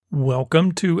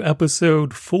Welcome to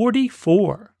episode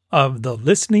 44 of the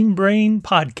Listening Brain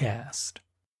Podcast.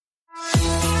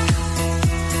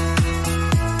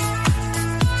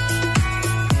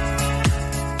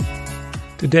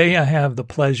 Today I have the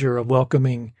pleasure of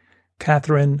welcoming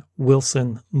Kathryn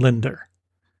Wilson Linder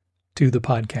to the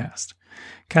podcast.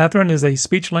 Kathryn is a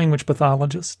speech-language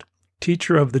pathologist,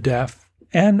 teacher of the deaf,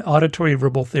 and auditory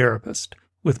verbal therapist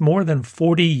with more than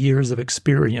 40 years of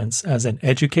experience as an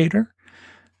educator,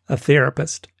 a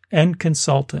therapist, and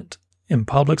consultant in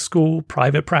public school,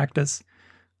 private practice,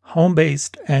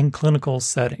 home-based, and clinical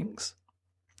settings.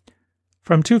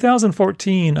 From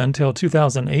 2014 until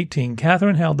 2018,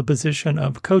 Kathryn held the position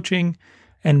of coaching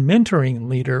and mentoring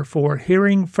leader for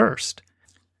Hearing First.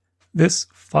 This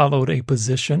followed a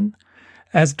position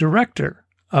as director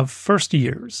of first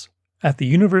years at the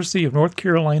University of North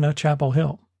Carolina, Chapel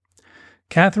Hill.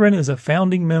 Kathryn is a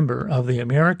founding member of the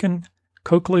American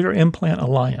Cochlear Implant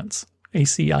Alliance,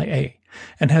 ACIA,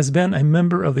 and has been a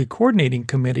member of the coordinating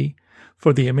committee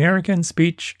for the American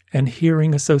Speech and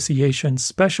Hearing Association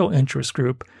Special Interest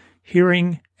Group,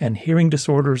 Hearing and Hearing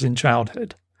Disorders in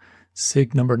Childhood,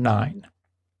 SIG number 9,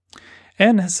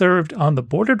 and has served on the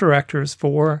board of directors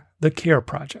for the CARE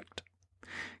Project.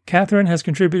 Kathryn has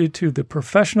contributed to the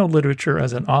professional literature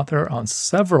as an author on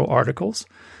several articles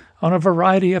on a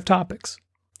variety of topics.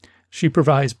 She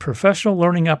provides professional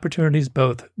learning opportunities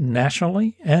both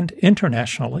nationally and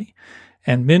internationally,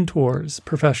 and mentors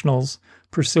professionals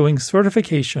pursuing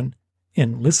certification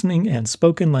in listening and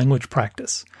spoken language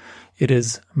practice. It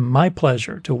is my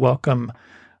pleasure to welcome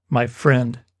my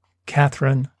friend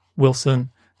Kathryn Wilson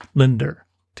Linder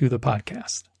to the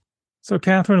podcast. So,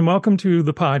 Kathryn, welcome to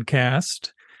the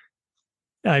podcast.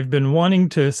 I've been wanting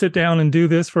to sit down and do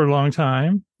this for a long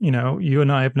time. You know, you and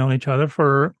I have known each other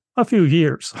for a few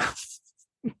years.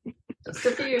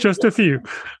 Just a few.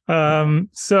 How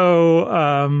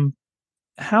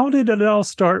did it all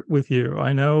start with you?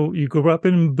 I know you grew up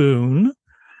in Boone,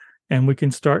 and we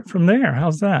can start from there.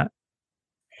 How's that?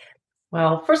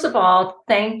 Well, first of all,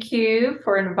 thank you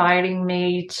for inviting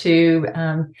me to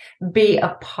be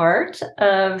a part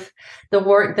of the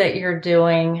work that you're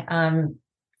doing. I'm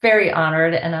very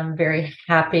honored, and I'm very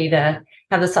happy to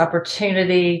have this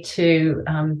opportunity to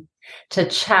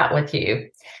chat with you.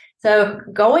 So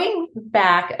going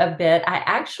back a bit, I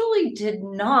actually did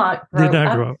not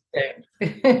grow up.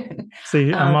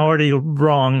 See, I'm already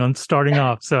wrong on starting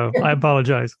off, so I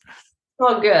apologize.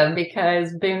 Well, good,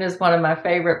 because Boone is one of my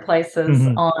favorite places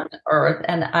on earth,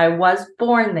 and I was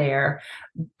born there,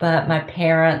 but my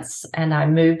parents and I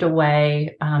moved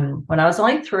away when I was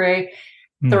only three,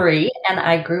 and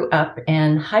I grew up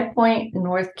in High Point,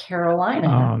 North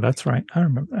Carolina. Oh, that's right. I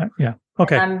remember that. Yeah.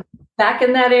 Okay. And I'm back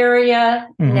in that area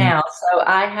now, so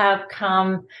I have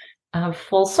come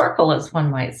full circle, as one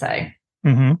might say.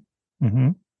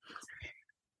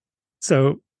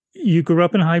 So you grew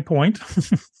up in High Point,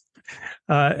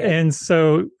 and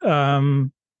so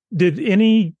did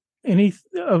any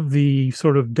of the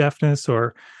sort of deafness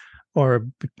or I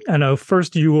know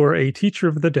first you were a teacher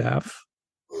of the deaf,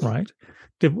 right?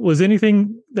 Was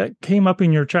anything that came up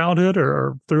in your childhood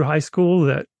or through high school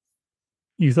that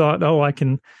you thought,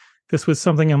 this was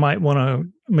something I might want to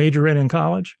major in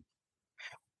college?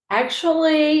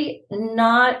 Actually,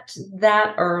 not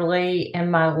that early in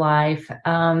my life.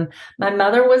 My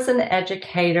mother was an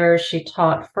educator. She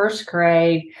taught first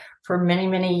grade for many,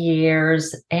 many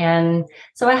years. And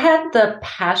so I had the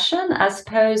passion, I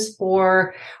suppose,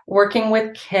 for working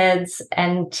with kids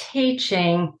and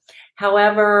teaching.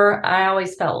 However, I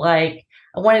always felt like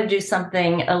I wanted to do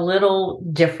something a little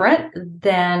different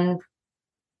than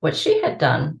what she had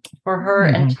done for her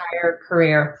entire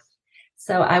career.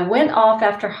 So I went off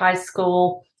after high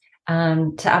school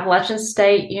to Appalachian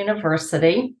State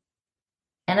University.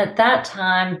 And at that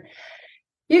time,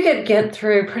 you could get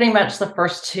through pretty much the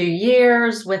first 2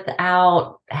 years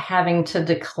without having to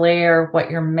declare what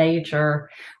your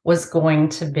major was going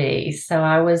to be. So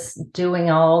I was doing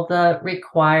all the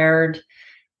required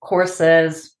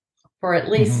courses for at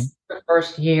least the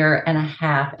first year and a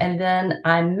half. And then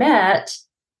I met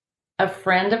a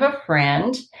friend of a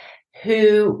friend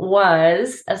who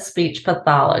was a speech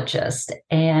pathologist,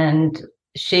 and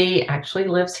she actually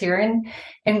lives here in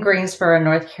Greensboro,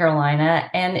 North Carolina.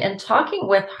 And in talking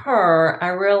with her, I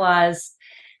realized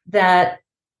that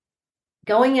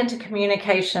going into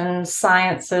communication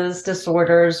sciences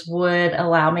disorders would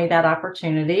allow me that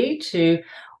opportunity to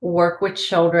work with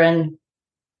children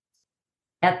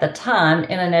at the time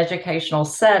in an educational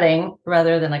setting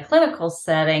rather than a clinical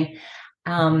setting,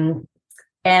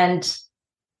 and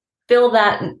fill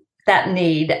that that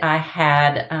need I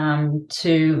had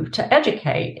to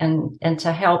educate and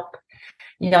to help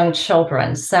young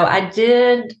children. So I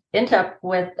did end up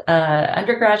with an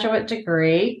undergraduate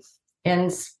degree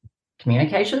in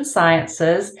communication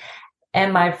sciences.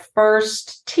 And my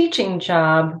first teaching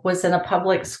job was in a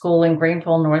public school in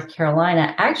Greenville, North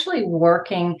Carolina, actually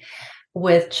working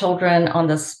with children on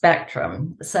the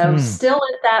spectrum. So still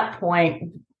at that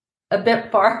point, a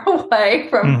bit far away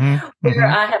from where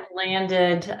I have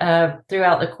landed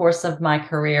throughout the course of my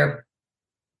career.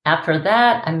 After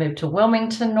that, I moved to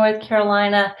Wilmington, North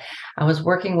Carolina. I was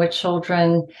working with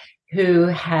children who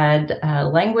had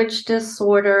language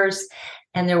disorders,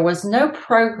 and there was no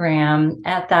program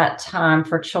at that time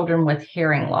for children with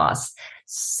hearing loss.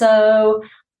 So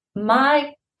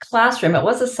my classroom, it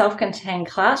was a self-contained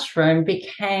classroom,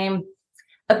 became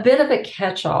a bit of a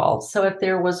catch-all. So if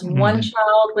there was one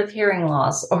child with hearing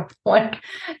loss or one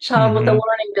child with a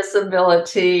learning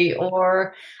disability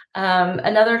or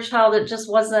another child that just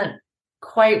wasn't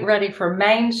quite ready for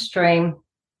mainstream,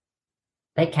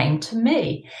 they came to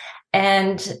me.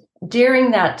 And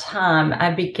during that time,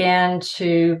 I began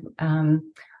to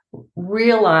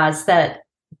realize that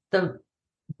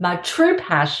my true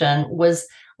passion was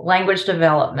language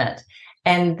development.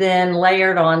 And then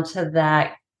layered onto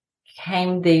that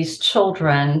came these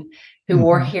children who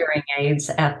wore hearing aids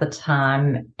at the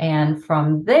time. And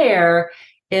from there,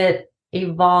 it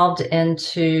evolved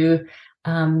into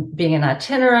being an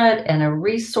itinerant and a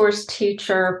resource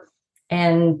teacher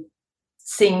and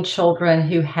seeing children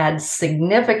who had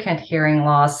significant hearing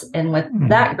loss. And with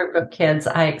that group of kids,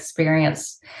 I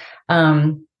experienced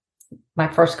my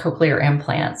first cochlear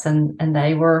implants, and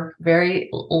they were very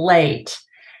late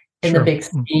in the big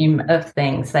scheme of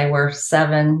things. They were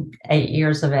 7, 8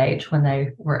 years of age when they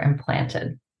were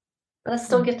implanted. But I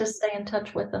still get to stay in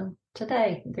touch with them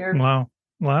today. They're wow.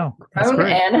 That's grown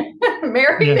great. and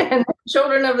married and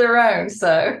children of their own.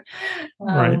 So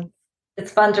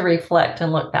it's fun to reflect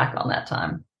and look back on that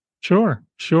time. Sure.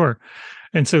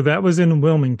 And so that was in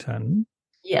Wilmington.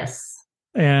 Yes.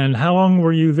 And how long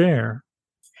were you there?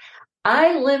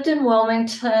 I lived in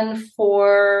Wilmington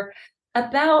for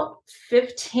about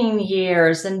 15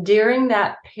 years. And during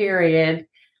that period,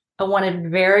 I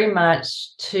wanted very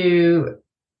much to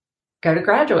go to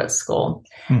graduate school.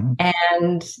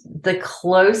 And the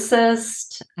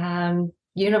closest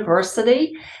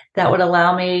university that would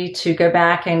allow me to go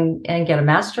back and get a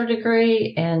master's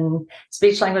degree in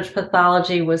speech language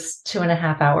pathology was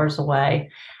 2.5 hours away.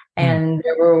 And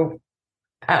there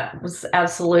was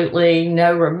absolutely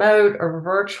no remote or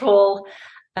virtual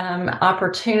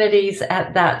opportunities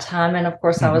at that time. And of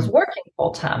course, I was working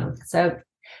full time. So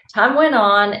time went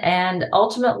on, and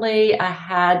ultimately I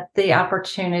had the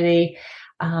opportunity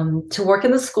to work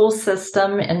in the school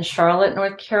system in Charlotte,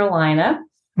 North Carolina.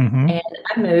 And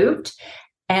I moved.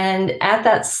 And at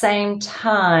that same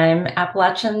time,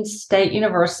 Appalachian State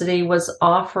University was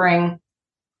offering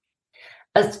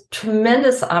a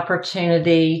tremendous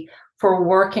opportunity for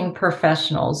working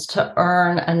professionals to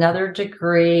earn another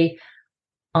degree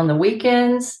on the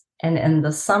weekends and in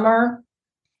the summer.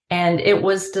 And it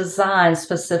was designed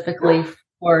specifically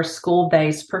for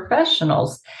school-based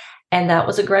professionals. And that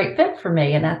was a great fit for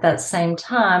me. And at that same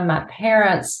time, my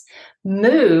parents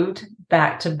moved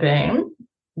back to Boone,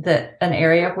 an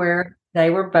area where they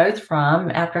were both from,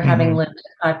 after having lived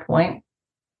at High Point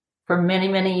for many,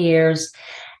 many years.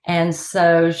 And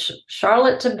so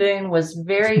Charlotte to Boone was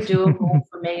very doable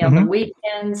for me on the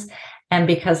weekends. And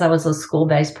because I was a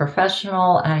school-based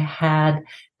professional, I had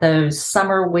those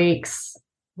summer weeks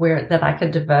that I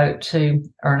could devote to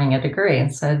earning a degree.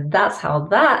 And so that's how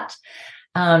that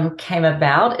came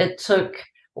about. It took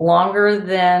longer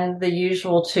than the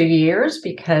usual 2 years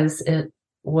because it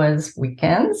was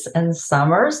weekends and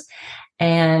summers.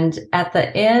 And at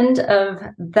the end of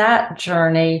that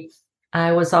journey,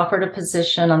 I was offered a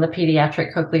position on the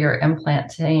pediatric cochlear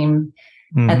implant team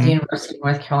at the University of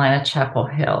North Carolina, Chapel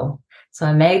Hill. So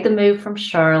I made the move from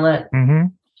Charlotte to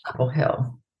Chapel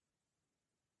Hill.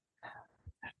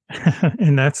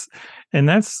 and that's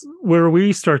where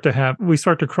we start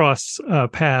to cross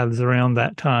paths around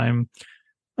that time.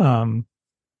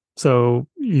 So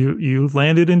you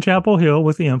landed in Chapel Hill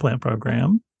with the implant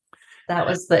program. That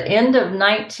was the end of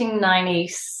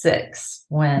 1996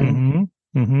 when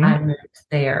I moved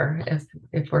there.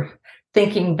 If we're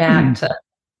thinking back to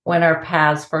when our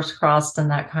paths first crossed and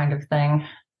that kind of thing.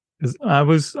 I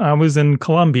was in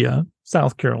Columbia,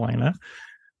 South Carolina,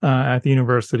 at the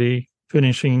university,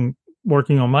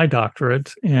 working on my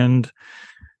doctorate, and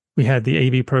we had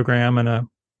the AV program and a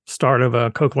start of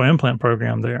a cochlear implant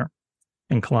program there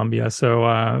in Columbia.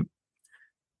 So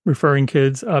referring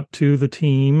kids up to the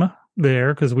team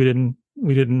there because we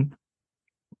didn't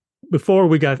before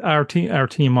we got our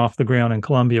team off the ground in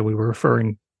Columbia, we were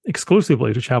referring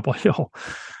exclusively to Chapel Hill,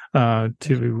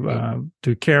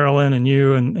 to Carolyn and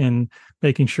you, and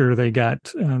making sure they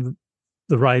got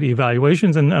the right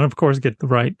evaluations and of course get the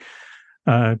right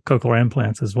cochlear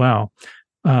implants as well.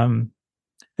 And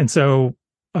so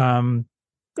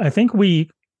I think we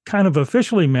kind of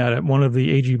officially met at one of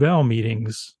the AG Bell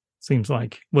meetings. Seems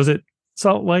like, was it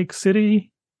Salt Lake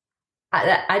City?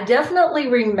 I definitely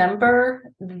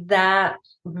remember that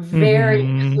very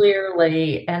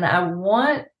clearly. And I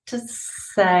want to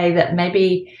say that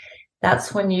maybe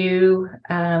that's when you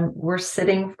were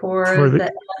sitting for the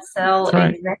MSL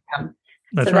exam.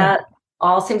 That's so right. That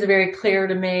all seems very clear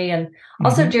to me. And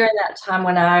also during that time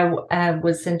when I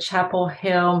was in Chapel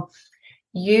Hill,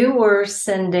 you were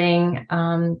sending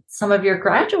some of your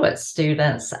graduate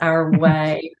students our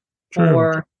way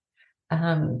for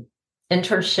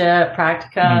internship,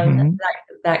 practicum,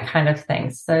 that kind of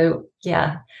thing. So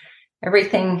yeah,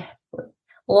 everything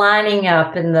lining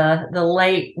up in the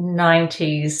late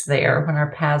 90s there when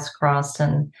our paths crossed,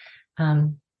 and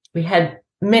we had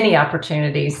many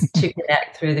opportunities to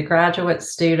connect through the graduate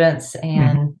students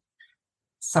and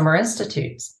summer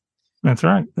institutes. That's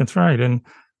right. And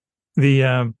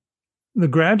the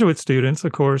graduate students,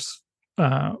 of course,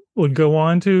 would go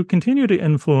on to continue to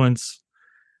influence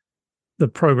the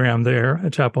program there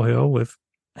at Chapel Hill with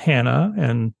Hannah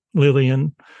and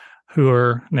Lillian, who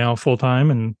are now full-time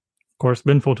and, of course,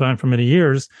 been full-time for many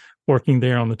years working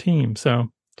there on the team.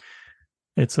 So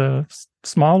it's a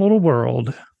small little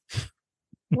world.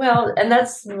 Well, and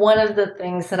that's one of the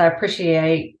things that I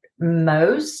appreciate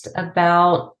most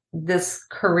about this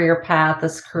career path,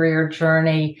 this career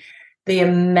journey, the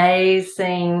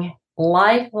amazing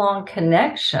lifelong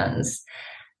connections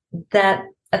that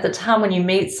at the time when you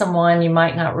meet someone, you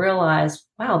might not realize,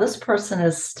 wow, this person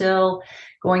is still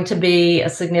going to be a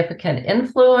significant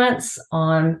influence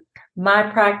on my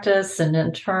practice, and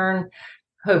in turn,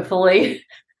 hopefully,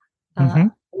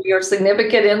 your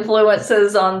significant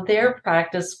influences on their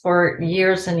practice for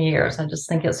years and years. I just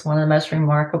think it's one of the most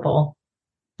remarkable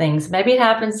things. Maybe it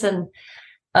happens in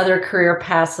other career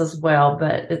paths as well,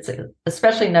 but it's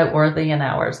especially noteworthy in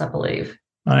ours, I believe.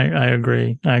 I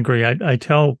agree. I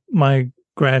tell my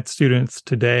grad students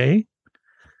today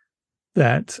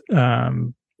that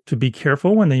to be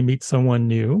careful when they meet someone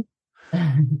new,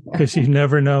 because you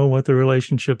never know what the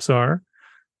relationships are.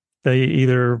 They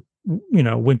either,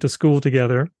 went to school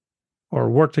together or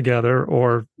worked together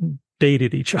or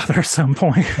dated each other at some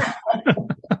point.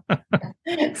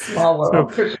 Small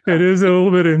world. So it is a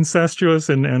little bit incestuous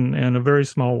and a very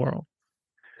small world.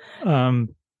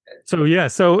 And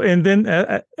then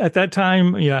at that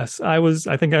time, yes,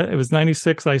 I think it was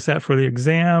 96. I sat for the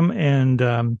exam, and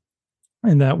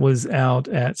that was out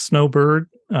at Snowbird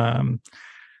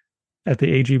at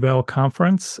the AG Bell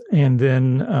conference. And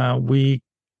then we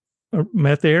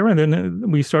met there, and then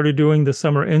we started doing the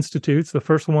summer institutes. The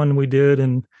first one we did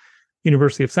in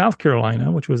University of South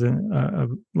Carolina, which was a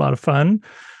lot of fun.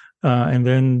 And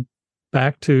then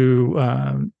back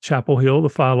to Chapel Hill the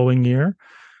following year.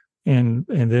 And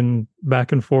then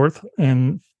back and forth,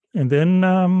 and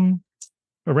then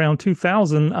around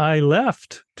 2000, I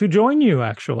left to join you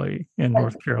actually in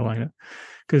North Carolina,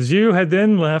 because you had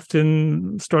then left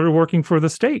and started working for the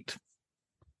state.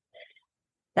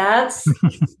 That's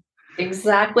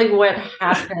exactly what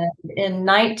happened. In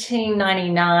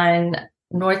 1999,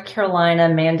 North Carolina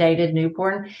mandated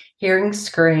newborn hearing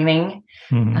screening,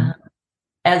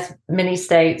 as many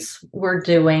states were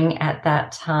doing at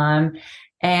that time.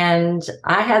 And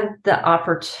I had the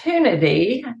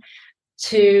opportunity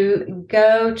to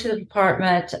go to the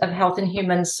Department of Health and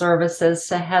Human Services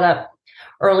to head up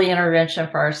early intervention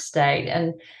for our state.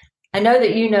 And I know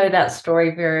that you know that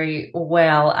story very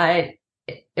well.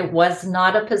 It was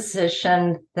not a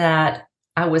position that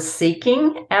I was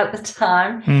seeking at the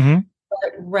time,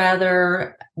 but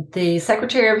rather the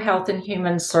Secretary of Health and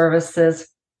Human Services,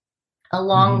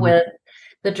 along with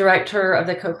the director of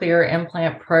the cochlear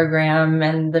implant program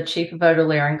and the chief of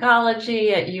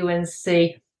otolaryngology at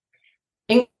UNC,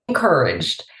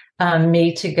 encouraged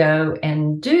me to go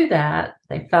and do that.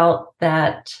 They felt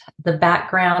that the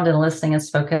background in listening and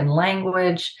spoken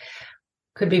language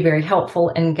could be very helpful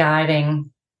in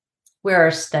guiding where our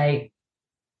state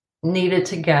needed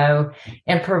to go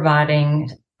in providing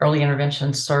early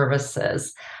intervention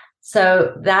services.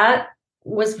 So that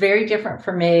was very different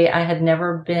for me. I had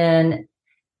never been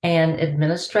an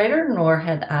administrator, nor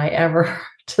had I ever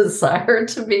desired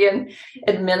to be an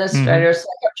administrator. So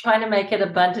I kept trying to make it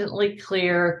abundantly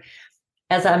clear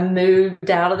as I moved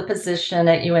out of the position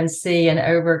at UNC and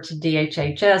over to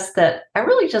DHHS, that I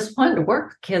really just wanted to work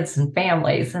with kids and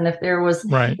families. And if there was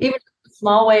Right. even a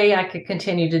small way I could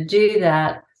continue to do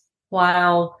that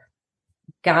while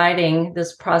guiding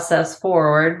this process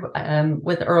forward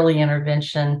with early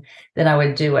intervention, then I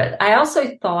would do it. I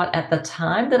also thought at the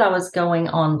time that I was going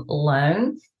on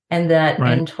loan, and that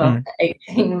Right. in 12 to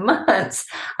 18 months,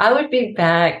 I would be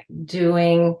back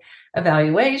doing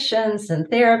evaluations and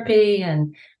therapy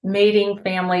and meeting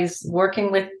families,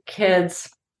 working with kids,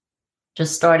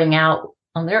 just starting out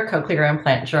on their cochlear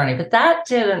implant journey. But that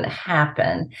didn't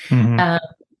happen. Mm-hmm.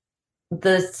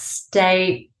 The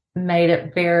state made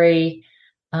it very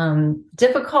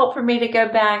difficult for me to go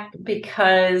back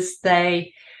because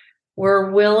they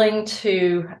were willing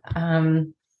to,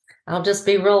 I'll just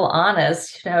be real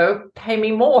honest, pay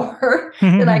me more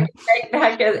than I could take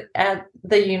back at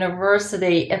the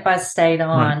university if I stayed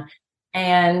on. Right.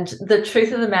 And the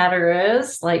truth of the matter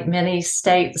is, like many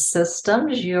state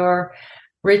systems, your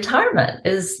retirement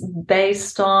is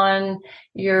based on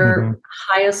your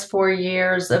highest 4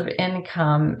 years of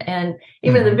income. And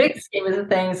even the big scheme of the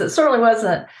things, it certainly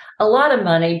wasn't a lot of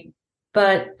money,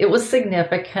 but it was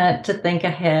significant to think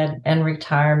ahead and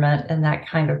retirement and that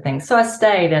kind of thing. So I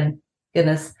stayed, and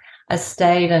goodness, I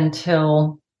stayed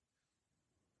until,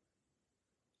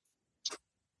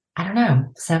 I don't know,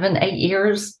 7, 8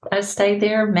 years I stayed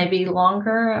there, maybe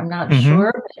longer. I'm not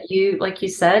sure. But like you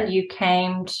said, you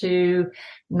came to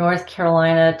North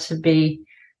Carolina to be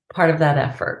part of that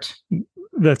effort.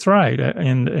 That's right.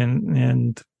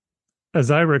 And as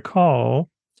I recall,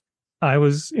 I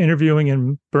was interviewing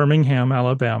in Birmingham,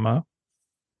 Alabama,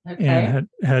 and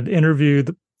had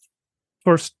interviewed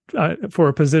first for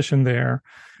a position there.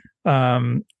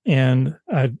 And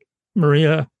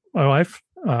Maria, my wife,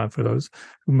 for those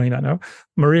who may not know,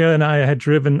 Maria and I had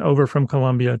driven over from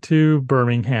Columbia to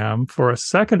Birmingham for a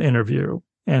second interview.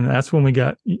 And that's when we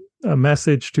got a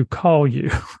message to call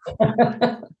you.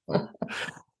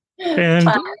 And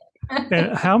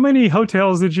how many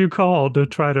hotels did you call to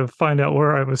try to find out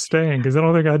where I was staying? Because I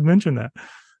don't think I'd mentioned that.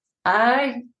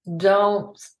 I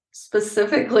don't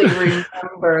specifically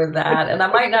remember that. And I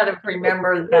might not have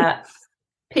remembered that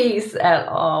piece at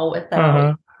all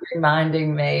without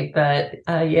reminding me. But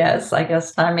yes, I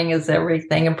guess timing is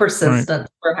everything, and persistence,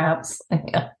 perhaps.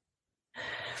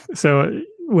 So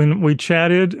when we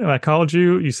chatted, I called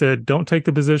you. You said, "Don't take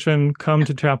the position. Come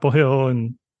to Chapel Hill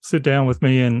and sit down with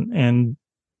me and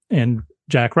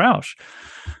Jack Roush."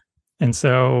 And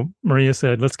so Maria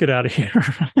said, "Let's get out of here."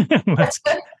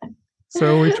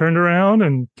 So we turned around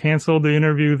and canceled the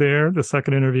interview there, the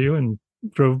second interview, and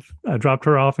I dropped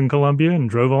her off in Columbia and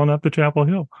drove on up to Chapel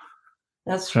Hill.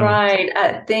 That's right.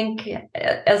 I think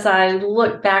as I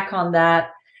look back on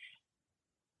that,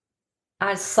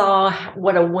 I saw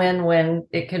what a win-win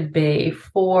it could be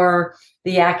for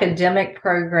the academic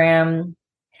program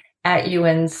at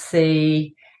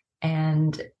UNC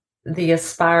and the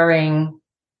aspiring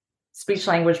speech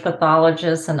language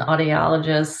pathologists and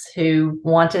audiologists who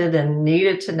wanted and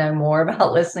needed to know more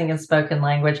about listening and spoken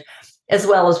language, as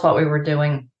well as what we were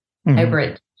doing over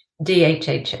at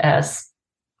DHHS,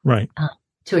 right,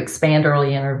 to expand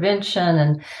early intervention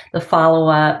and the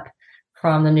follow-up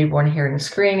from the newborn hearing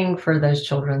screening for those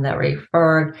children that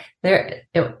referred. There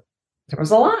was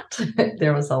a lot.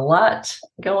 There was a lot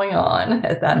going on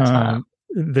at that time.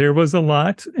 There was a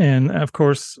lot, and of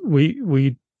course,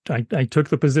 I took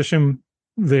the position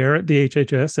there at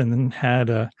DHHS, and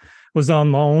then was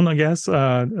on loan, I guess,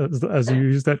 as you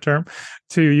use that term,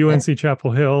 to UNC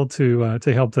Chapel Hill to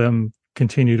help them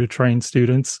continue to train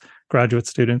students, graduate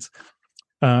students,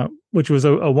 which was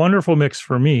a wonderful mix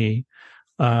for me.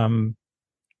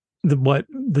 What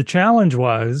the challenge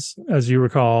was, as you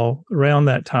recall, around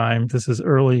that time, this is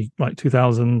early, like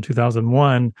 2000,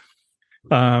 2001,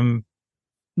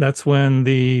 that's when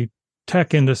the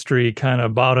tech industry kind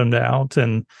of bottomed out,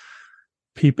 and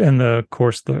of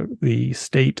course the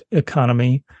state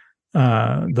economy,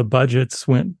 the budgets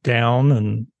went down,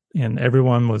 and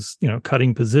everyone was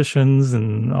cutting positions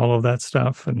and all of that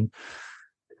stuff,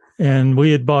 and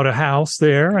we had bought a house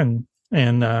there, and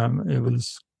it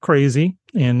was crazy,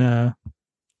 and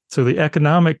so the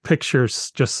economic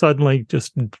pictures just suddenly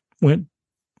went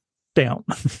down.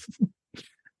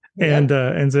 And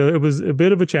so it was a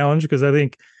bit of a challenge, because I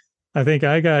think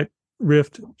I got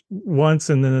riffed once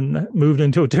and then moved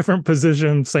into a different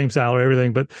position, same salary,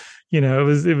 everything. But it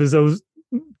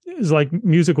was like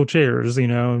musical chairs.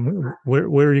 Where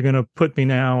are you going to put me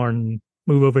now, and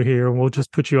move over here, and we'll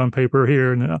just put you on paper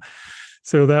here. And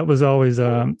so that was always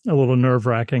a little nerve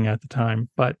wracking at the time.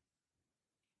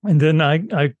 And then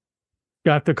I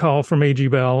got the call from A.G.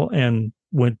 Bell and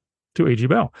went to A.G.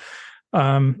 Bell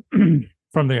from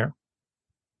there.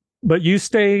 But you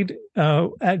stayed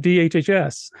at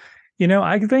DHHS.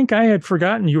 I think I had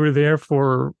forgotten you were there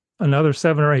for another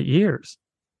 7 or 8 years,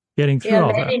 getting through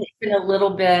all that. Maybe even a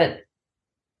little bit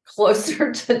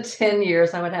closer to 10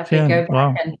 years. I would have to 10, go back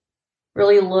wow. and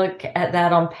really look at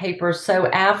that on paper. So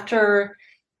after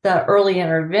the early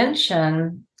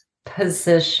intervention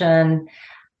position,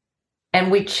 and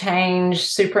we changed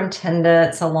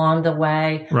superintendents along the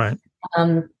way, right.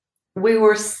 We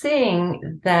were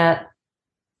seeing that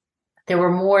there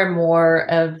were more and more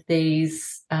of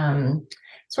these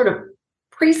sort of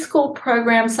preschool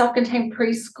programs, self-contained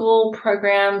preschool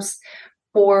programs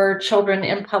for children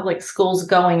in public schools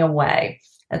going away.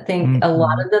 I think a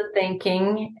lot of the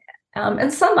thinking,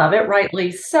 and some of it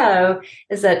rightly so,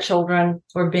 is that children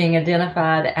were being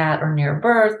identified at or near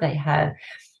birth. They had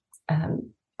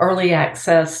early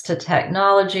access to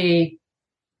technology,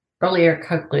 earlier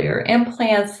cochlear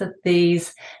implants, that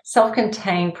these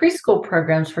self-contained preschool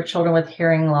programs for children with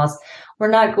hearing loss were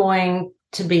not going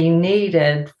to be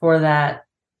needed for that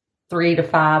 3 to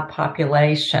 5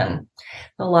 population.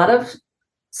 A lot of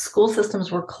school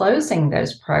systems were closing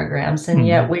those programs, and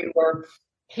yet we were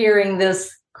hearing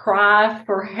this cry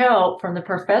for help from the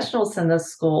professionals in the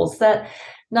schools that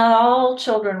not all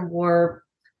children were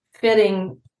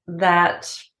fitting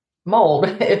that mold,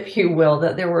 if you will,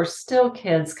 that there were still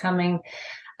kids coming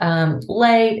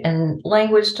late and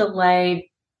language delayed,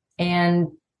 and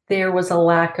there was a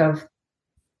lack of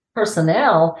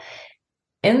personnel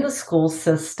in the school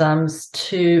systems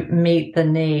to meet the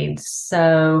needs.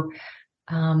 So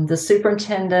the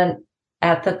superintendent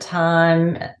at the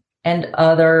time and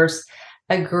others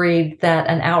agreed that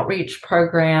an outreach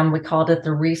program, we called it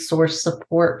the resource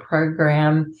support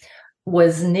program,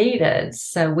 was needed.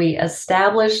 So we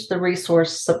established the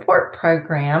resource support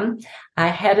program. I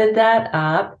headed that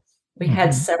up. We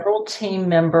had several team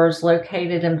members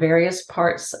located in various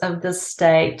parts of the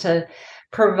state to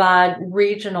provide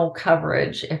regional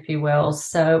coverage, if you will.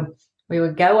 So we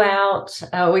would go out,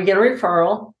 we get a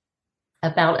referral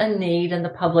about a need in the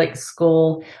public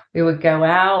school. We would go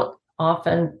out.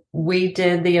 Often we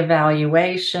did the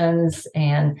evaluations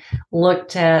and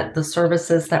looked at the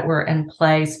services that were in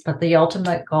place, but the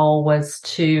ultimate goal was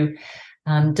to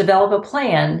develop a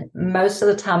plan, most of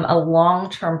the time a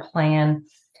long-term plan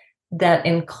that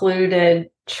included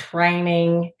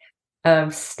training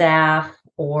of staff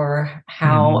or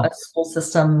how a school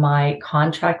system might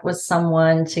contract with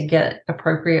someone to get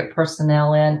appropriate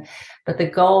personnel in. But the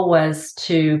goal was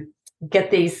to get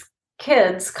these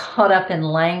kids caught up in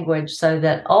language so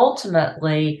that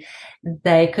ultimately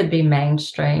they could be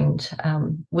mainstreamed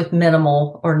with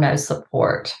minimal or no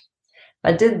support.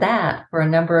 I did that for a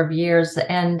number of years,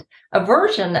 and a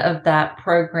version of that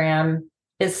program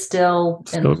is still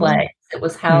in place. It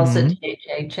was housed at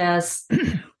DHHS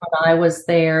when I was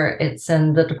there. It's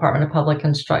in the Department of Public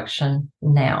Instruction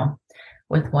now,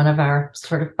 with one of our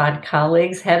certified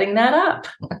colleagues heading that up.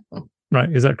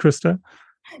 Right. Is that Krista?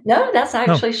 No, that's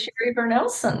actually Sherry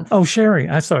Bernelson. Oh, Sherry.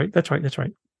 I'm sorry. That's right.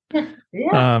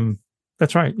 Yeah.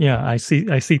 That's right. Yeah. I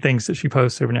see things that she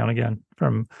posts every now and again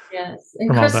from. Yes.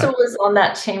 And from Crystal was on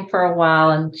that team for a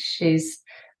while, and she's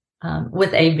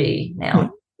with AB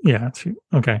now. Yeah.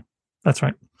 Okay. That's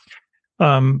right.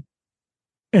 And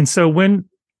so when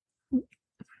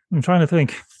I'm trying to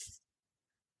think,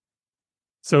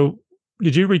 so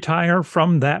did you retire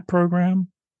from that program?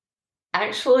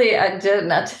 Actually, I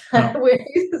didn't. At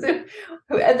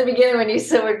the beginning, when you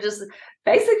said we're just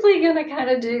basically going to kind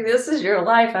of do this is your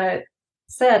life, I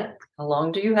said, how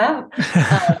long do you have?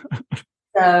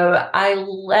 So I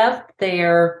left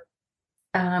there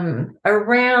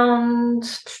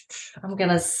around, I'm going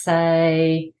to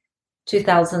say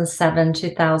 2007,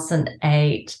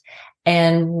 2008,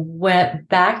 and went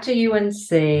back to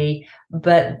UNC,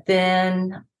 but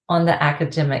then on the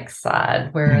academic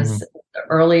side, whereas the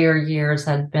earlier years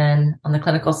I'd been on the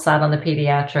clinical side on the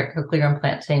pediatric cochlear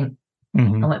implant team. I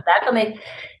went back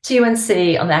to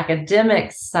UNC on the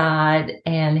academic side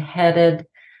and headed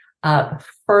up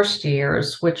first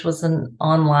years, which was an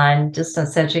online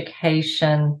distance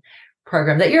education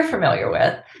program that you're familiar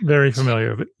with. Very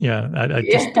familiar with it. Yeah.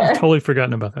 I'd totally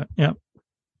forgotten about that. Yeah.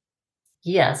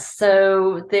 Yes.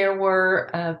 So there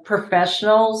were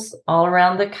professionals all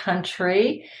around the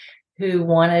country who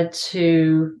wanted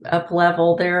to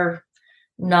up-level their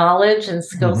knowledge and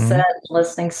skill set,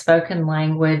 listening, spoken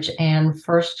language. And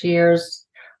first years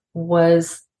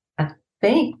was, I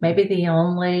think, maybe the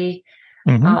only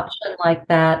option like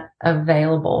that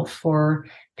available for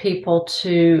people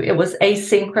to, it was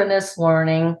asynchronous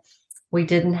learning. We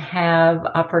didn't have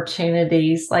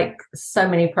opportunities like so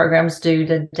many programs do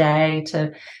today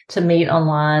to meet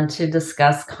online, to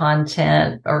discuss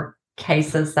content or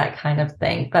cases, that kind of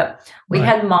thing. But we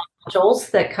had modules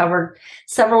that covered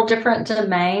several different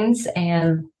domains,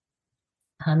 and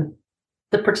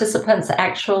the participants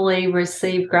actually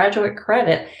received graduate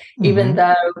credit, even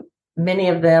though many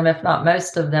of them, if not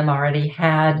most of them, already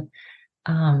had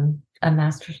a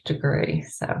master's degree.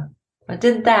 So I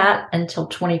did that until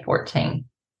 2014.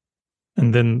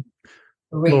 And then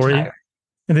Lori,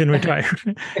 and then retired.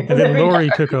 And then Lori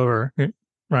took over,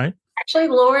 right? Actually,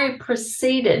 Lori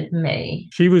preceded me.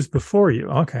 She was before you.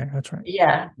 Okay, that's right.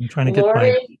 Yeah. I'm trying to get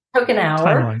Lori took an hour.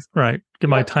 Timelines, right. Get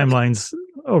my timelines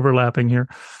overlapping here.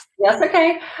 That's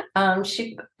okay.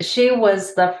 She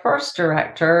was the first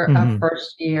director of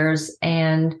first years,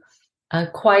 and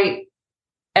quite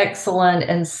excellent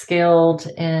and skilled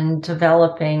in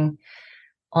developing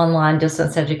online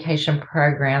distance education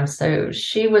programs. So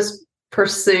she was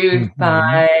pursued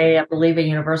by, I believe, a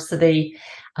university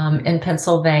in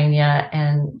Pennsylvania,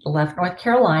 and left North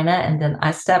Carolina. And then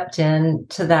I stepped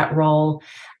into that role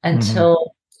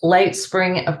until late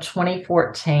spring of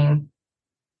 2014.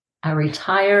 I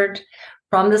retired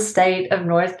from the state of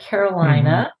North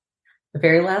Carolina the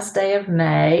very last day of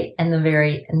May, and the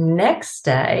very next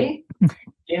day,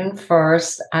 June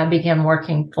 1st, I began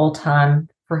working full-time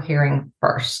for Hearing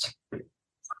First.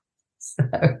 So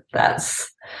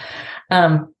that's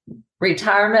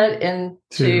retirement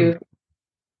into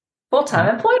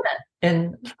full-time employment,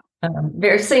 and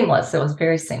very seamless. It was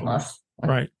very seamless.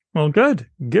 Right. Well, good.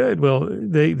 Well,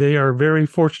 they are very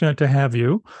fortunate to have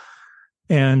you.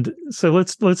 And so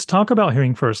let's talk about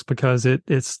Hearing First, because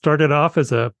it started off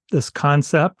as this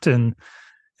concept, and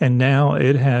now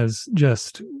it has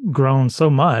just grown so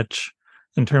much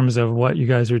in terms of what you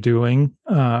guys are doing.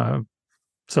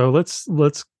 So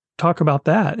let's talk about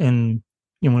that. And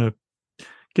you want to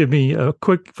give me a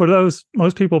quick, for those,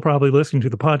 most people probably listening to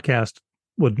the podcast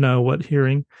would know what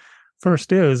Hearing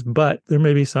First is, but there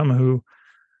may be some who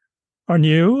are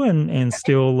new and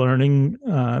still learning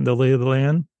the lay of the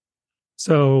land.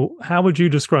 So how would you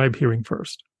describe Hearing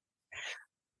First?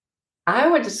 I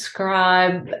would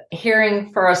describe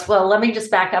Hearing First. Well, let me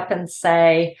just back up and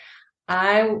say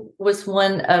I was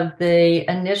one of the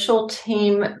initial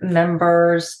team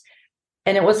members,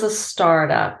 and it was a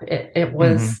startup. It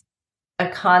was a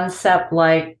concept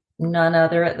like none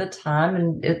other at the time,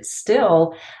 and it's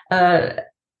still a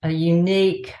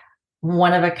unique,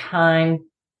 one-of-a-kind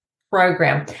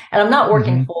program. And I'm not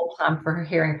working full-time for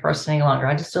Hearing First any longer.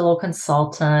 I just do a little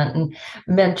consultant and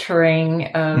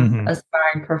mentoring of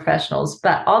aspiring professionals.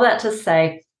 But all that to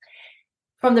say,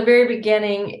 from the very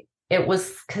beginning, it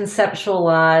was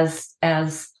conceptualized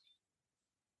as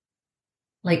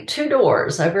like two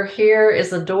doors. Over here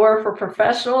is a door for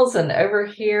professionals, and over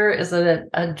here is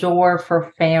a door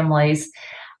for families.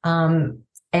 And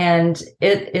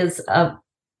it is a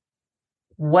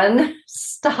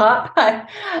one-stop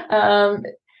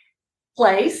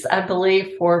place, I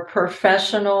believe, for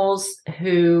professionals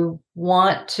who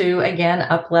want to, again,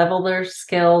 up-level their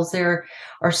skills. There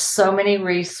are so many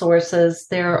resources.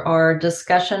 There are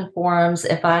discussion forums.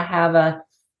 If I have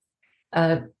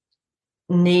a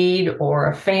need or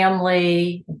a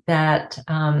family that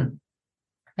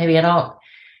maybe I don't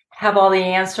have all the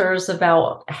answers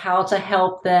about how to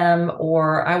help them,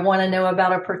 or I want to know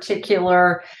about a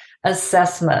particular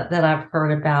assessment that I've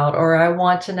heard about, or I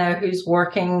want to know who's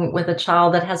working with a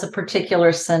child that has a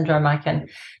particular syndrome, I can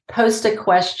post a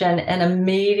question and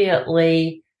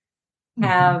immediately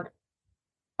have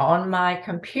on my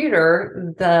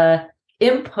computer the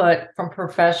input from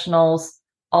professionals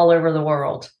all over the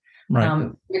world,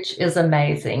 which is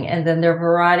amazing. And then there are a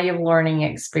variety of learning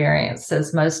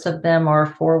experiences. Most of them are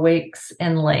 4 weeks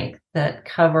in length that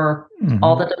cover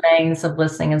all the domains of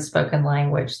listening and spoken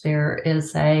language. There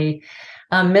is a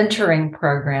mentoring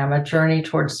program, a journey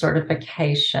towards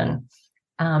certification.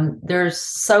 There's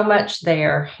so much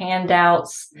there,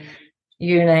 handouts,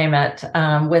 you name it,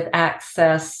 with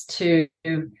access to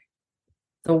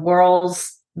the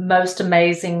world's most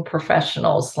amazing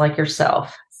professionals like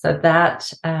yourself. So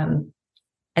that,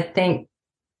 I think,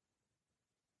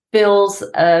 fills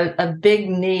a big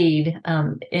need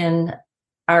in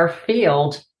our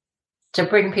field to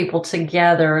bring people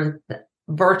together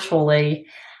virtually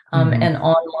and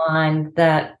online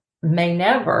that may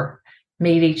never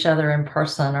meet each other in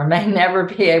person, or may never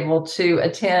be able to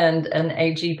attend an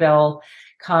AG Bell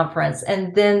conference.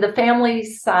 And then the family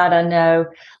side I know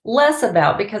less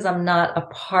about, because I'm not a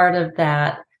part of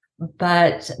that.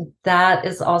 but that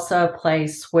is also a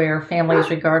place where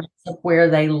families, regardless of where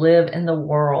they live in the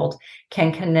world,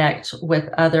 can connect with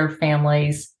other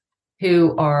families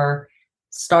who are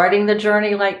starting the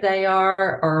journey like they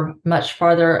are or much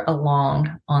farther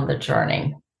along on the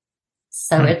journey.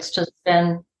 So Hmm. it's just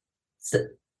been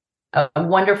a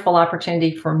wonderful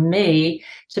opportunity for me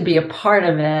to be a part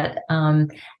of it,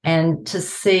 and to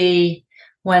see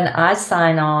when I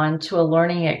sign on to a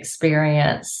learning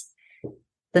experience,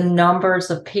 the numbers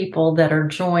of people that are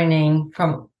joining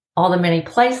from all the many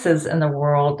places in the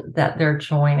world that they're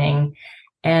joining.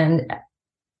 And,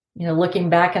 looking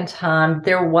back in time,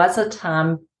 there was a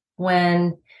time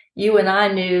when you and I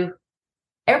knew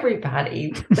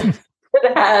everybody that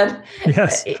had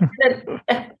Yes.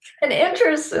 an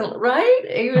interest in, right?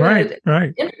 Even Right. an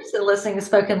Right. interest in listening to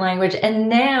spoken language. And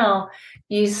now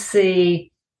you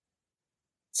see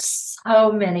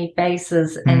so many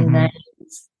faces and Hmm.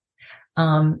 names,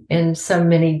 in so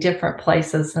many different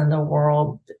places in the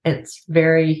world. It's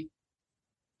very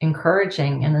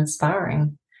encouraging and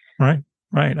inspiring. Right.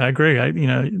 Right. I agree.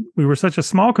 We were such a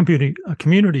small community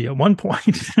at one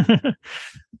point.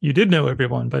 You did know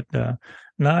everyone, but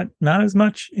not as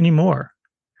much anymore.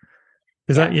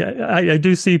 Because Yeah. I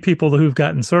do see people who've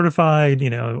gotten certified,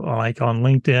 like on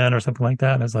LinkedIn or something like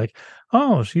that. And it's like,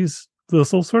 oh, she's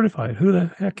Thistle certified. Who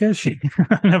the heck is she?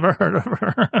 I never heard of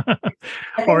her. I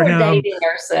think Or we're him. dating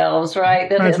ourselves, right?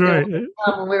 That That's there right. was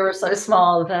a time when we were so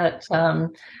small that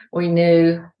we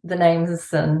knew the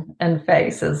names and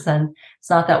faces, and it's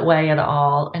not that way at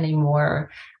all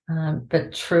anymore.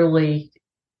 But truly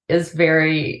is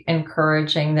very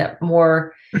encouraging that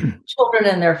more children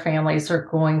and their families are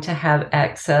going to have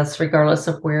access, regardless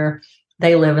of where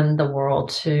they live in the world,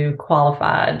 to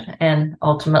qualified and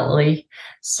ultimately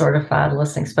certified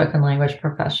listening spoken language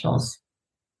professionals.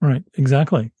 Right.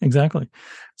 Exactly. Exactly.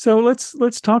 So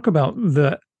let's talk about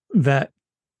that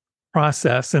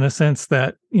process in a sense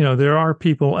that, there are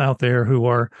people out there who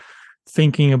are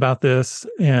thinking about this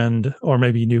or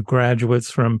maybe new graduates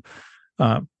from,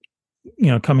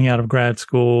 coming out of grad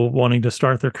school, wanting to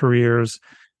start their careers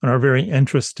and are very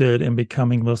interested in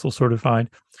becoming LISTL certified.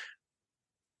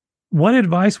 What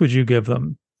advice would you give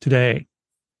them today?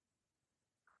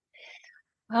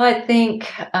 Well, I think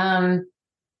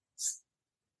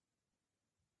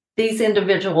these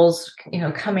individuals,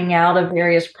 coming out of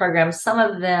various programs, some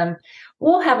of them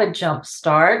will have a jump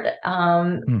start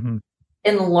Mm-hmm.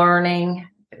 in learning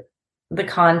the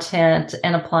content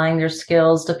and applying their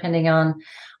skills depending on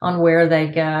where they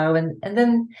go. And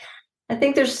then I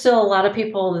think there's still a lot of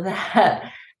people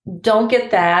that don't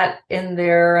get that in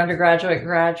their undergraduate,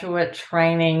 graduate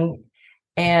training.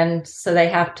 And so they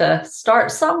have to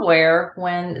start somewhere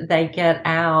when they get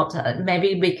out,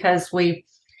 maybe because we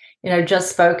just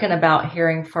spoken about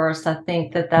hearing first. I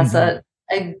think that that's Mm-hmm.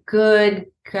 a good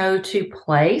go-to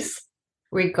place,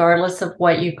 regardless of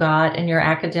what you got in your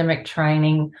academic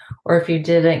training, or if you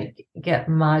didn't get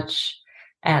much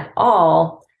at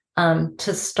all,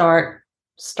 to start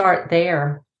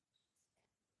there.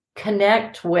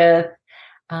 Connect with,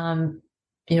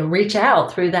 reach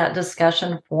out through that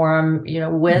discussion forum,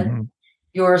 with Mm-hmm.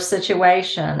 your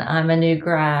situation. I'm a new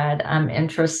grad. I'm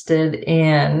interested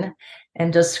in,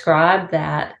 and describe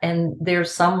that. And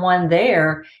there's someone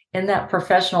there in that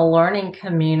professional learning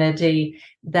community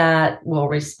that will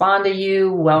respond to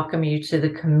you, welcome you to the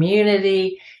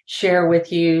community, share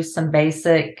with you some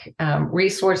basic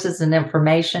resources and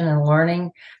information and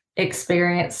learning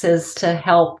experiences to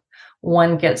help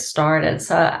one get started.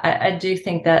 So I do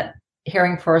think that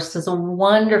Hearing First is a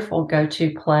wonderful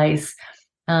go-to place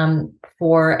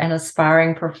for an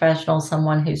aspiring professional,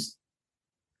 someone who's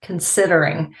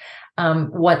considering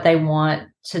what they want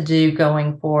to do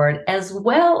going forward, as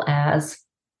well as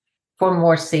for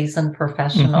more seasoned Mm-hmm.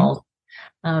 professionals.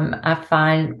 I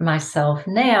find myself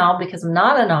now, because I'm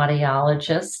not an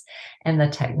audiologist, and the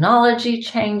technology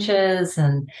changes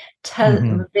and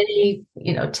Mm-hmm. many,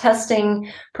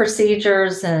 testing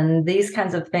procedures and these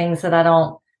kinds of things that I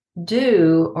don't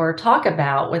do or talk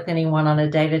about with anyone on a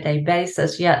day-to-day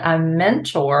basis. Yet I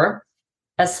mentor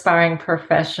aspiring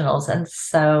professionals. And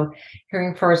so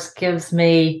Hearing First gives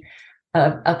me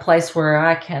a place where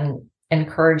I can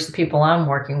encourage the people I'm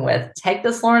working with, take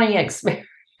this learning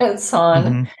experience on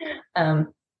Mm-hmm.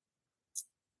 um,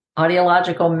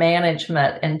 audiological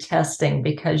management and testing,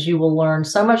 because you will learn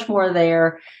so much more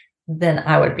there than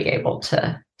I would be able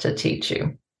to teach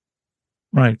you.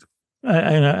 Right.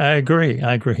 I agree.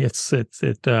 I agree. That's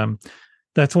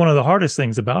one of the hardest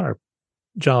things about our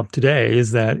job today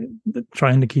is that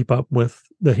trying to keep up with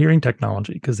the hearing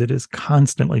technology because it is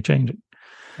constantly changing.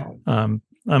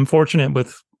 I'm fortunate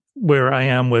with where I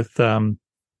am with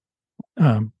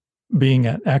being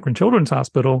at Akron Children's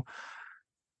Hospital,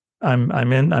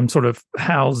 I'm sort of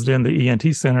housed in the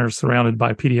ENT center, surrounded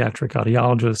by pediatric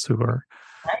audiologists who are,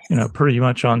 Nice. pretty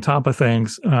much on top of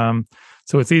things.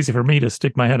 So it's easy for me to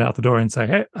stick my head out the door and say,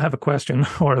 "Hey, I have a question,"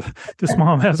 or "This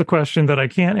mom has a question that I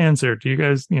can't answer. Do you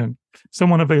guys,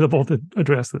 someone available to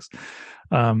address this?"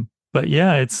 But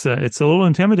yeah, it's a little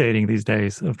intimidating these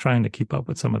days of trying to keep up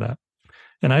with some of that.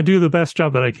 And I do the best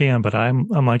job that I can, but I'm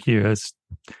like you.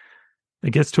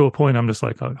 It gets to a point I'm just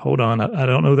like, oh, hold on, I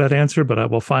don't know that answer, but I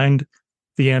will find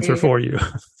the answer for you,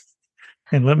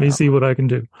 and let me see what I can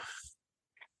do.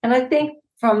 And I think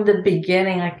from the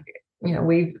beginning,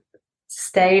 we've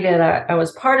stated I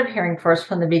was part of Hearing First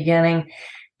from the beginning,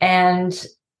 and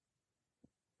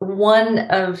one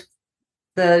of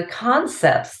the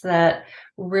concepts that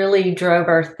really drove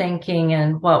our thinking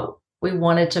and what we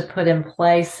wanted to put in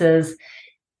place is,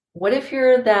 what if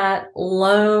you're that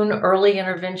lone early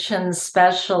intervention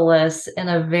specialist in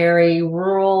a very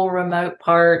rural, remote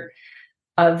part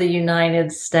of the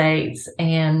United States,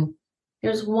 and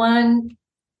there's one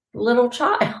little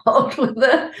child with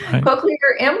a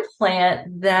cochlear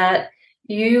implant that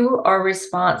you are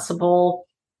responsible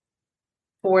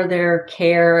for their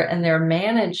care and their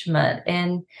management,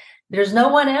 and there's no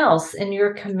one else in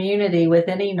your community with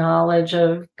any knowledge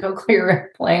of cochlear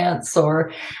implants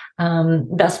or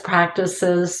best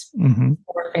practices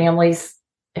for families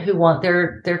who want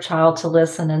their child to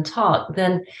listen and talk,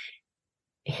 then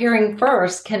Hearing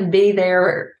First can be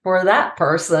there for that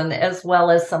person, as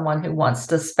well as someone who wants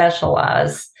to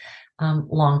specialize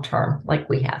long term, like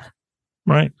we have.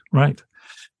 Right.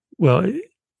 Well,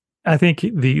 I think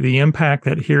the impact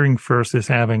that Hearing First is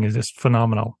having is just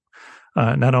phenomenal,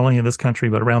 not only in this country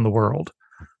but around the world.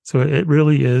 So it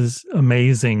really is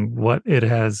amazing what it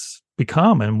has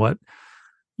become and what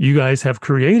you guys have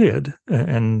created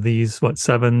in these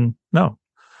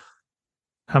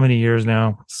how many years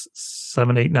now?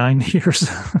 7, 8, 9 years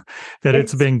that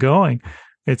it's been going.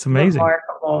 It's amazing.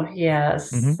 Remarkable, yes.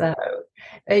 So,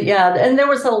 yeah, and there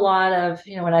was a lot of,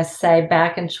 when I say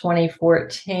back in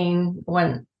 2014,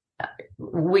 when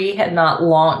we had not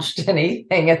launched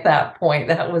anything at that point,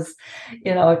 that was,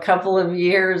 a couple of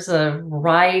years of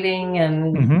writing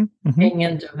and being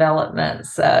in development.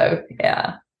 So,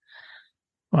 yeah.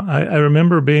 Well, I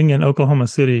remember being in Oklahoma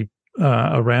City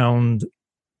around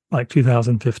like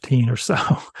 2015 or so,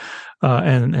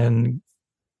 and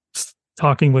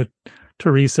talking with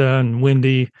Teresa and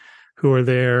Wendy, who were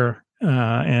there,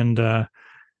 and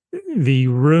the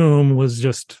room was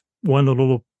just one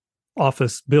little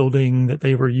office building that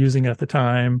they were using at the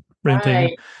time,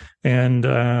 renting, and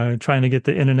trying to get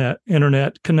the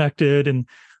internet connected, and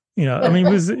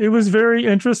it was very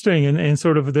interesting, and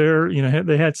sort of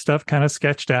they had stuff kind of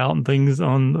sketched out and things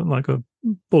on like a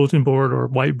bulletin board or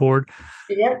whiteboard.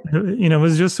 Yep. It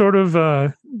was just sort of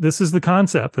this is the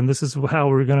concept, and this is how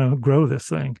we're going to grow this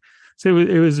thing. So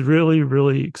it was really,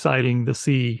 really exciting to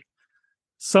see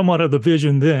somewhat of the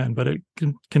vision then, but it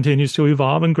continues to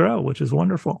evolve and grow, which is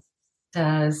wonderful.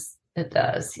 It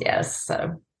does, yes.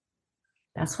 So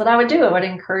that's what I would do. I would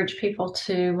encourage people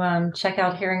to check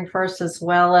out Hearing First, as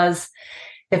well as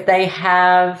if they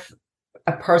have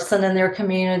a person in their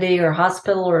community or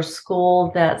hospital or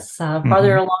school that's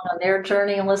farther along on their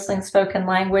journey in listening spoken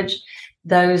language.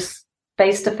 Those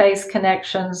face-to-face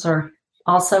connections are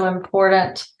also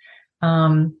important.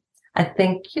 I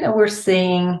think, we're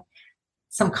seeing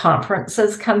some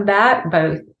conferences come back,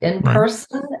 both in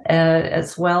person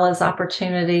as well as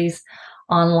opportunities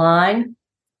online.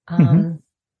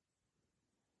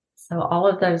 So all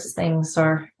of those things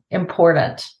are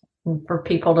important for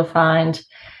people to find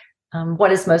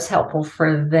what is most helpful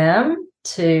for them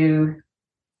to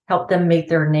help them meet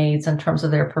their needs in terms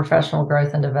of their professional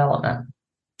growth and development.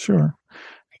 Sure.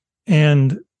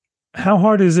 And how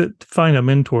hard is it to find a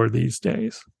mentor these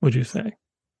days, would you say?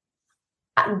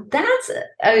 That's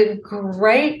a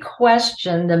great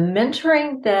question. The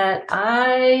mentoring that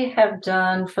I have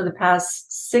done for the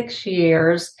past 6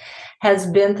 years has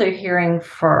been through Hearing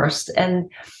First. And,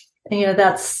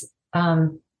 that's a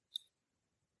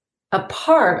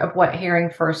part of what Hearing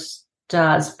First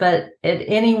does. But at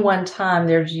any one time,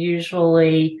 there's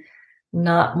usually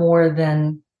not more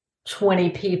than 20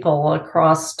 people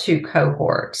across 2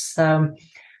 cohorts. So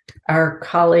our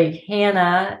colleague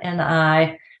Hannah and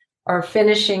I are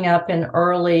finishing up in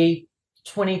early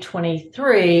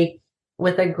 2023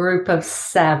 with a group of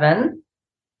 7.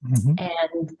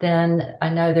 And then I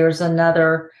know there's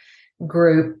another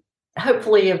group,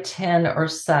 hopefully of 10 or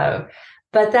so.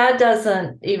 But that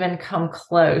doesn't even come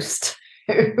close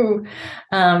to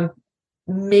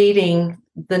meeting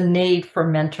the need for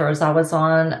mentors. I was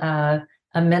on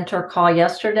a mentor call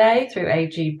yesterday through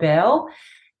AG Bell,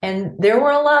 and there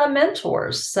were a lot of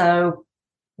mentors. So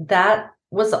that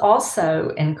was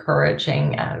also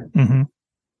encouraging.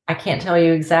 I can't tell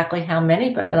you exactly how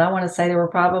many, but I want to say there were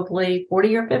probably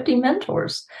 40 or 50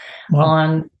 mentors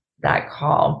on that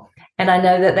call. And I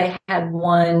know that they had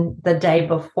one the day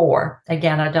before.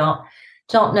 Again, I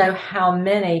don't know how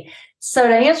many. So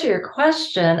to answer your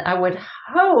question, I would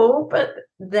hope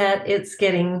that it's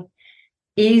getting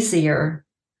easier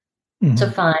to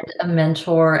find a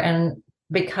mentor. And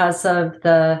because of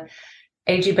the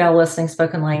AG Bell Listening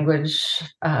Spoken Language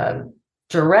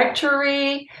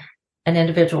directory, an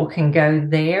individual can go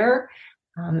there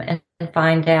and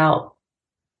find out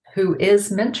who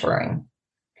is mentoring.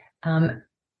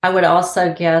 I would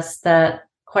also guess that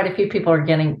quite a few people are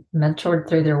getting mentored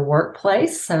through their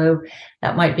workplace. So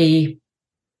that might be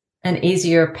an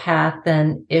easier path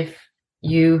than if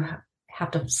you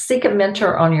have to seek a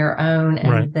mentor on your own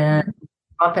and then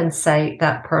compensate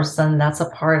that person. That's a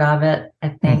part of it, I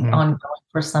think, ongoing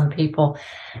for some people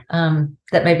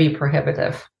that may be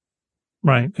prohibitive.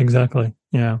 Right, exactly.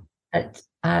 Yeah.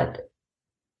 I'm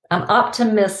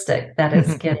optimistic that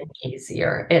it's getting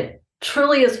easier. It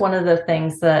truly is one of the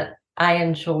things that I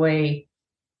enjoy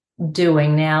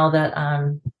doing now that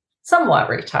I'm somewhat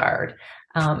retired.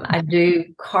 I do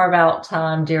carve out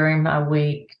time during my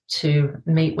week to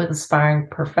meet with aspiring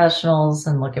professionals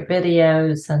and look at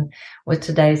videos. And with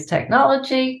today's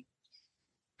technology,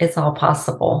 it's all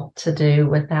possible to do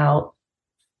without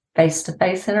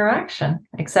face-to-face interaction,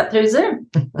 except through Zoom.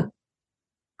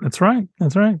 That's right.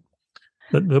 That's right.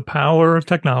 The power of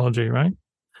technology, right?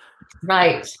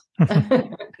 Right.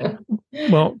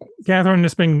 Well, Kathryn,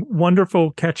 it's been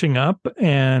wonderful catching up,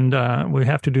 and we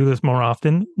have to do this more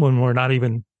often when we're not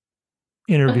even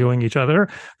interviewing each other,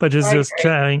 but just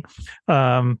chatting.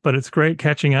 But it's great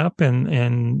catching up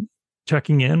and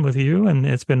checking in with you, and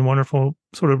it's been wonderful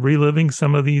sort of reliving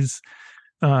some of these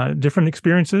different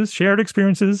experiences, shared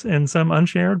experiences, and some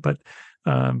unshared, but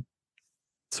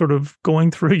sort of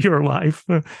going through your life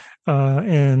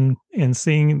and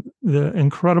seeing the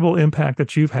incredible impact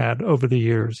that you've had over the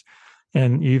years.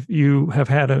 And you have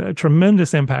had a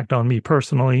tremendous impact on me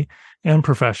personally and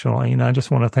professionally. And I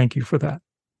just want to thank you for that.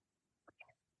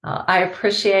 I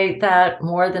appreciate that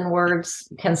more than words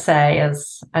can say.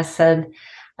 As I said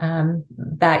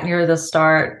back near the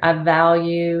start, I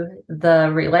value the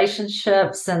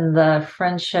relationships and the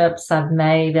friendships I've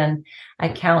made, and I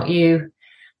count you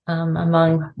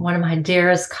among one of my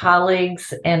dearest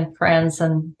colleagues and friends.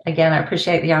 And again, I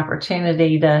appreciate the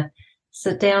opportunity to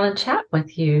sit down and chat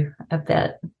with you a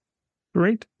bit.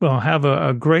 Great. Well, have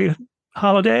a great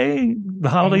holiday. The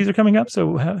holidays are coming up,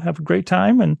 so have a great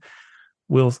time, and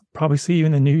we'll probably see you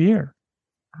in the new year.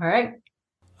 All right.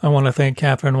 I want to thank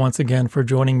Kathryn once again for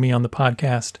joining me on the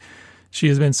podcast. She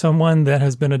has been someone that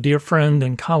has been a dear friend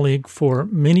and colleague for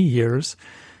many years,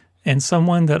 and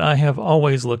someone that I have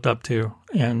always looked up to.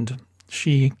 And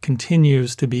she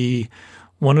continues to be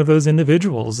one of those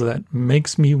individuals that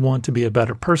makes me want to be a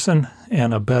better person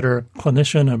and a better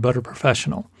clinician and a better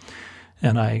professional.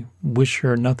 And I wish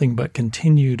her nothing but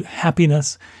continued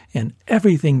happiness in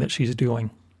everything that she's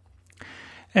doing.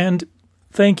 And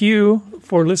thank you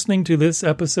for listening to this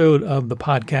episode of the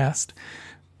podcast.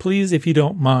 Please, if you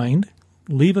don't mind,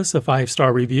 leave us a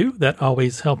 5-star review. That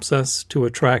always helps us to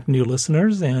attract new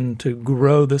listeners and to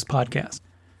grow this podcast.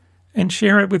 And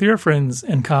share it with your friends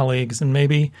and colleagues, and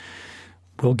maybe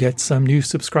we'll get some new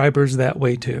subscribers that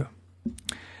way too.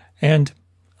 And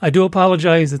I do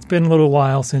apologize. It's been a little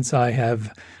while since I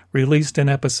have released an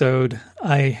episode.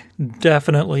 I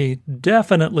definitely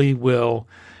will,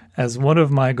 as one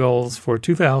of my goals for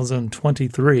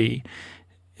 2023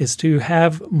 is to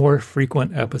have more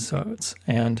frequent episodes.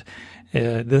 And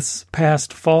this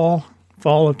past fall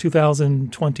of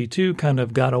 2022 kind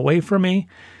of got away from me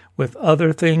with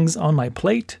other things on my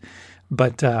plate.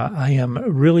 But I am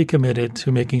really committed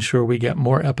to making sure we get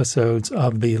more episodes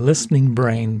of the Listening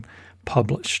Brain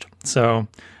published. So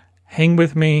hang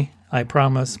with me. I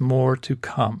promise more to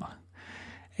come.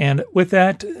 And with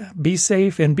that, be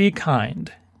safe and be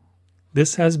kind.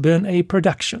 This has been a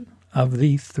production of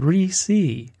the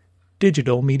 3C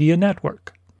Digital Media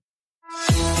Network.